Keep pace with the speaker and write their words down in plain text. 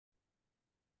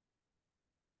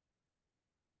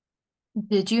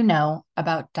Did you know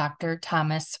about Dr.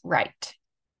 Thomas Wright?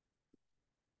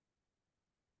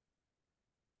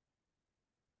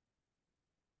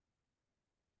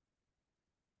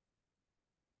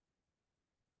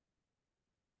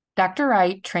 Dr.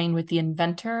 Wright trained with the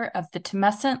inventor of the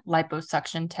tumescent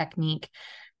liposuction technique,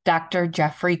 Dr.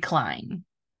 Jeffrey Klein.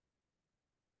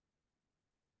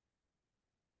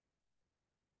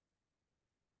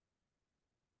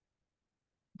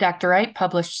 Dr. Wright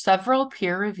published several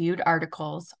peer-reviewed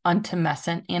articles on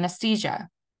tumescent anesthesia.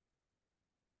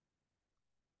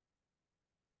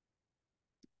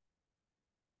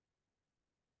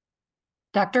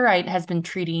 Dr. Wright has been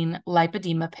treating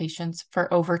lipedema patients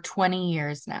for over 20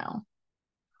 years now.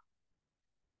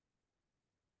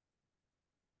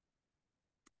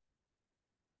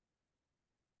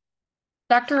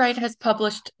 Dr. Wright has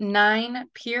published 9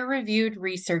 peer-reviewed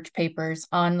research papers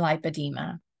on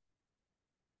lipedema.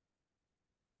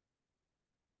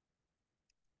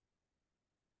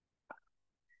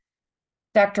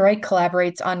 Dr. Wright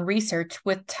collaborates on research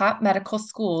with top medical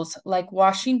schools like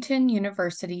Washington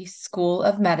University School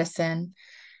of Medicine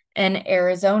and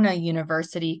Arizona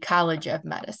University College of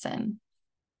Medicine.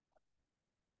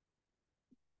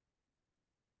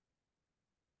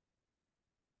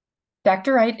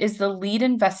 Dr. Wright is the lead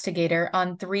investigator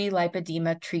on 3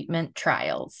 lipedema treatment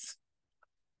trials.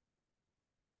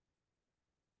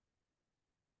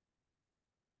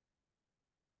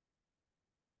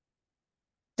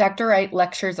 Dr. Wright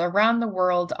lectures around the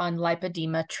world on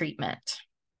lipedema treatment.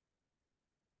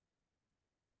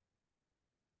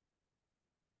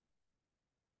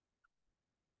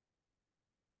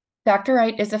 Dr.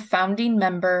 Wright is a founding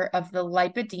member of the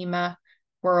Lipedema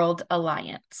World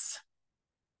Alliance.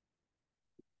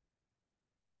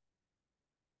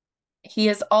 He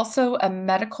is also a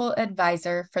medical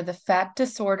advisor for the Fat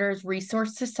Disorders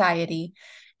Resource Society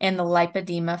and the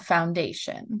Lipedema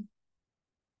Foundation.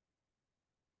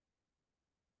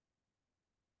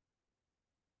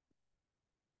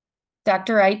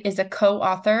 Dr. Wright is a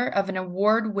co-author of an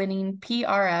award-winning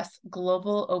PRS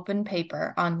Global Open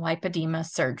Paper on lipedema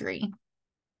surgery.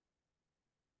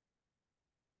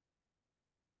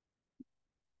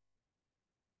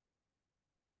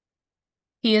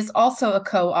 He is also a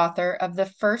co-author of the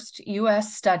first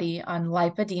U.S. study on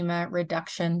lipedema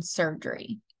reduction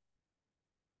surgery.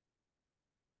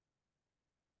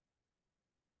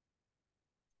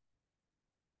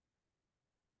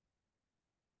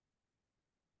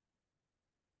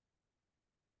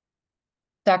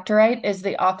 Dr. Wright is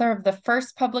the author of the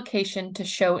first publication to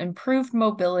show improved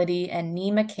mobility and knee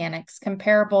mechanics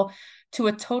comparable to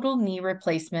a total knee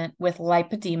replacement with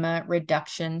lipedema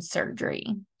reduction surgery.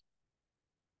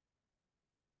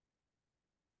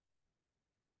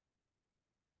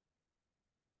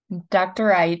 Dr.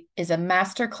 Wright is a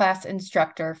masterclass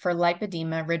instructor for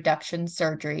lipedema reduction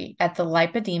surgery at the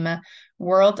Lipedema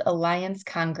World Alliance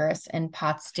Congress in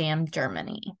Potsdam,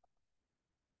 Germany.